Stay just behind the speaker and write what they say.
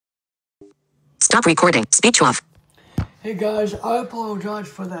Stop recording. Speech off. Hey guys, I apologize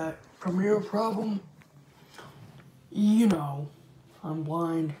for that Premiere problem. You know, I'm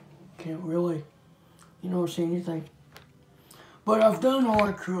blind. Can't really, see anything. But I've done all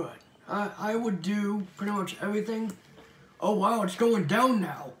I could. I would do pretty much everything. Oh wow, it's going down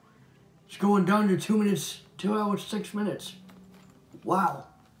now. It's going down to 2 hours, 6 minutes. Wow.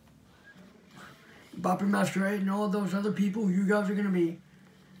 Boppy Master 8 and all those other people, you guys are going to be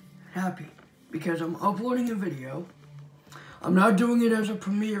happy. Because I'm uploading a video. I'm not doing it as a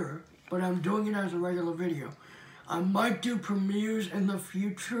premiere, but I'm doing it as a regular video. I might do premieres in the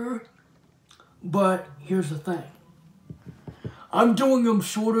future, but here's the thing. I'm doing them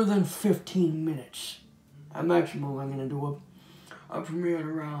shorter than 15 minutes. At maximum, I'm going to do a premiere at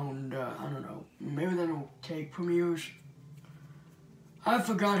around, I don't know, maybe that'll take premieres. I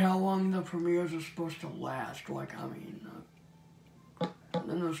forgot how long the premieres are supposed to last. Then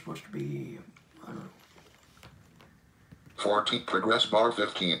they're supposed to be, I don't know. 14 progress bar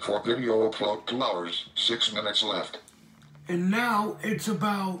 15 for video upload 2 hours, 6 minutes left. And now it's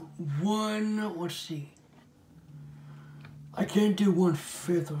about let's see. I can't do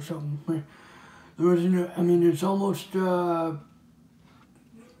 1/5 or something. It's almost a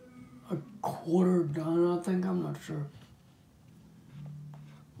quarter done, I think. I'm not sure.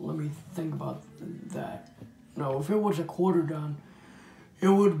 Let me think about that. No, if it was a quarter done, it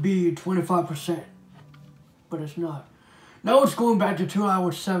would be 25%. But it's not. Now it's going back to 2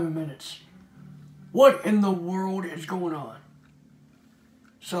 hours, 7 minutes. What in the world is going on?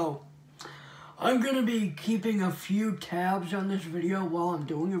 So, I'm going to be keeping a few tabs on this video while I'm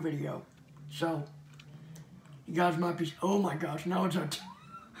doing a video. So, you guys might be, oh my gosh, now it's at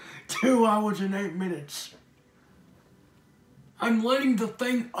 2 hours and 8 minutes. I'm letting the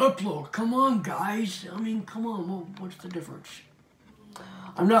thing upload. Come on, guys. Come on. Well, what's the difference?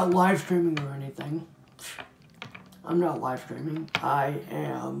 I'm not live streaming or anything. I'm not live streaming. I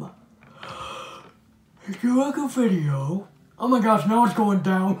am doing a video. Oh my gosh, now it's going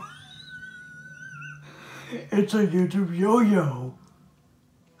down. It's a YouTube yo-yo.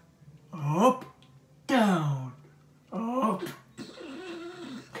 Up, down, up,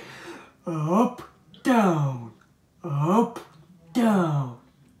 up, down, up, down,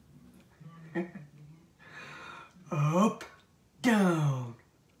 up, down,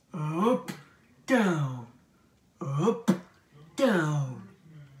 up, down, up, down,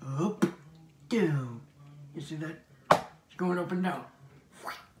 up, down. You see that? It's going up and down.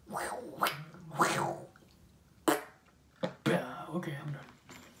 Okay, I'm done.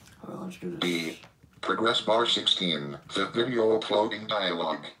 All right, let's do this. Progress bar 16, the video uploading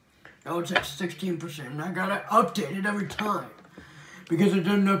dialog. Now it's at 16%, and I gotta update it every time because it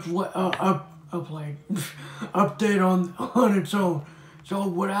doesn't update on its own. So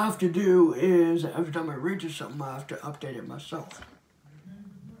what I have to do is every time I reach something, I have to update it myself.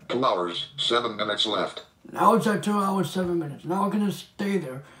 2 hours, 7 minutes left. Now it's at 2 hours, 7 minutes. Now I'm gonna stay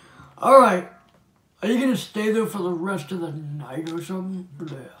there. All right, are you gonna stay there for the rest of the night or something?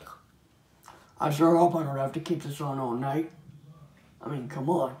 Blech. I sure hope I don't have to keep this on all night. Come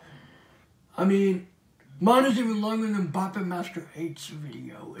on. Mine is even longer than Boppy Master 8's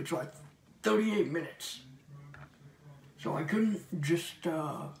video. It's like 38 minutes. So I couldn't just,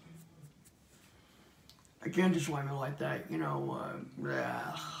 I can't just leave it like that, I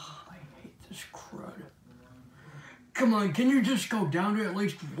hate this crud. Come on, can you just go down to at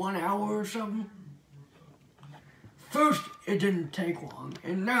least 1 hour or something? First, it didn't take long,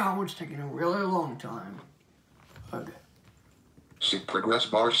 and now it's taking a really long time. Okay. Progress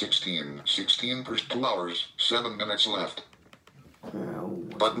bar 16, 16 per 2 hours, 7 minutes left.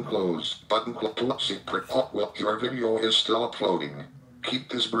 Button closed. Button closed. Well, your video is still uploading. Keep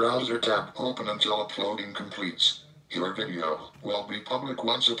this browser tab open until uploading completes. Your video will be public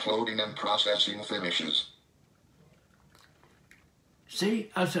once uploading and processing finishes. See,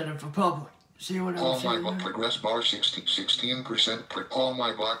 I said it for public. See what I'm saying? Oh my, progress bar 16%. All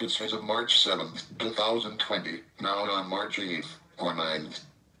my block, it says of March 7th, 2020. Now on March 8th or 9th.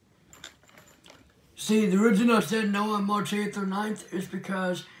 See, the reason I said no on March 8th or 9th is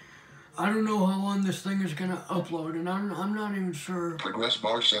because I don't know how long this thing is going to upload, and I'm not even sure. Progress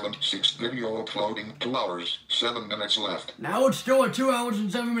bar 6 video uploading 2 hours, 7 minutes left. Now it's still at 2 hours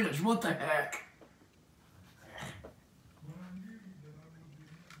and 7 minutes. What the heck?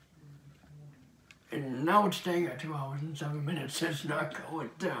 And now it's staying at 2 hours and 7 minutes. It's not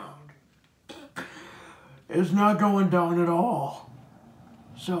going down. It's not going down at all.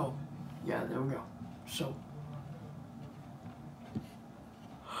 So, yeah, there we go. So,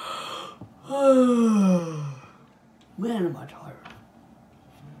 man, am I tired.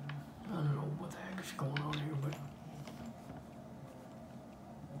 I don't know what the what's going on here, but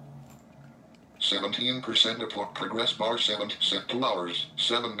 17% of progress bar 2 hours,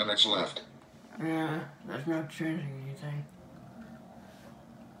 7 minutes left. yeah, that's not changing anything.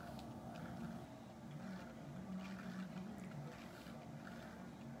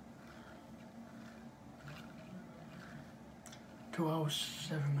 Two hours,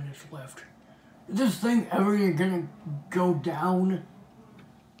 7 minutes left. Is this thing ever gonna go down?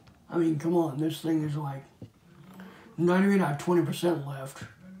 I mean, come on, this thing is like not even at 20% left.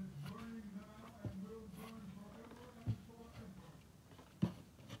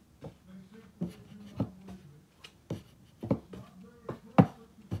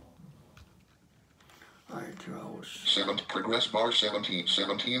 Alright, 2 hours. Progress bar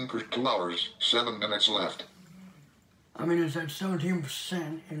 17 per 2 hours, 7 minutes left. I mean, it's at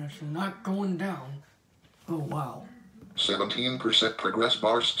 17% and it's not going down. Oh, wow. 17% progress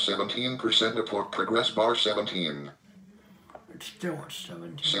bar, 17% of progress bar 17. It's still at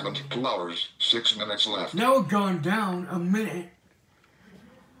 17. 72 hours, 6 minutes left. Now it's gone down a minute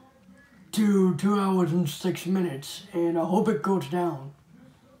to 2 hours and 6 minutes, and I hope it goes down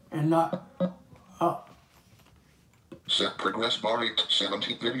and not up. Set progress bar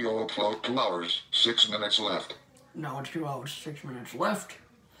 17 video upload 2 hours, 6 minutes left. Now it's 2 hours, 6 minutes left.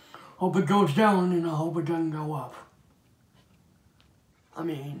 Hope it goes down and I hope it doesn't go up. I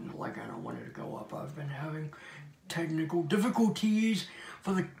mean, like, I don't want it to go up. I've been having technical difficulties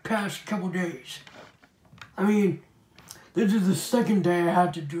for the past couple days. I mean, this is the second day I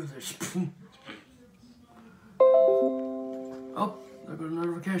had to do this. Oh, there goes a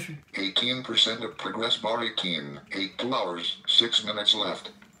notification. 18% of progress bar 18, 2 hours, 6 minutes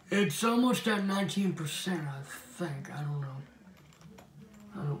left. It's almost at 19%, I think. I don't know.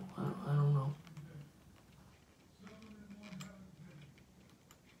 I don't know.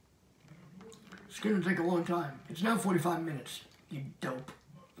 It's gonna take a long time. It's now 45 minutes, you dope.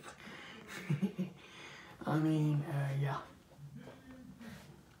 I mean, yeah.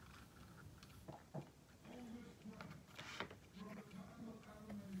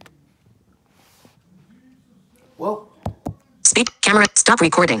 Well. Speech, camera, stop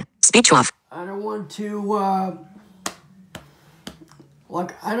recording. Speech off. I don't want to,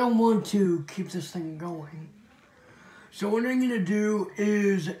 I don't want to keep this thing going. So what I'm gonna do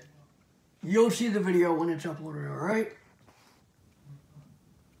is, you'll see the video when it's uploaded, alright?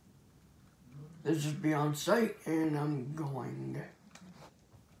 This is Beyond Sight, and I'm going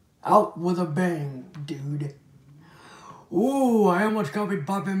out with a bang, dude. Ooh, I almost copied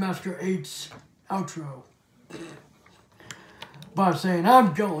Boppin' Master 8's outro by saying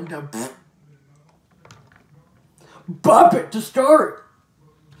I'm going to bop it to start.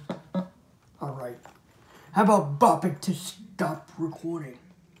 Alright. How about bop it to stop recording?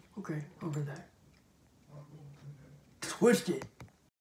 Okay, over that. Twist it.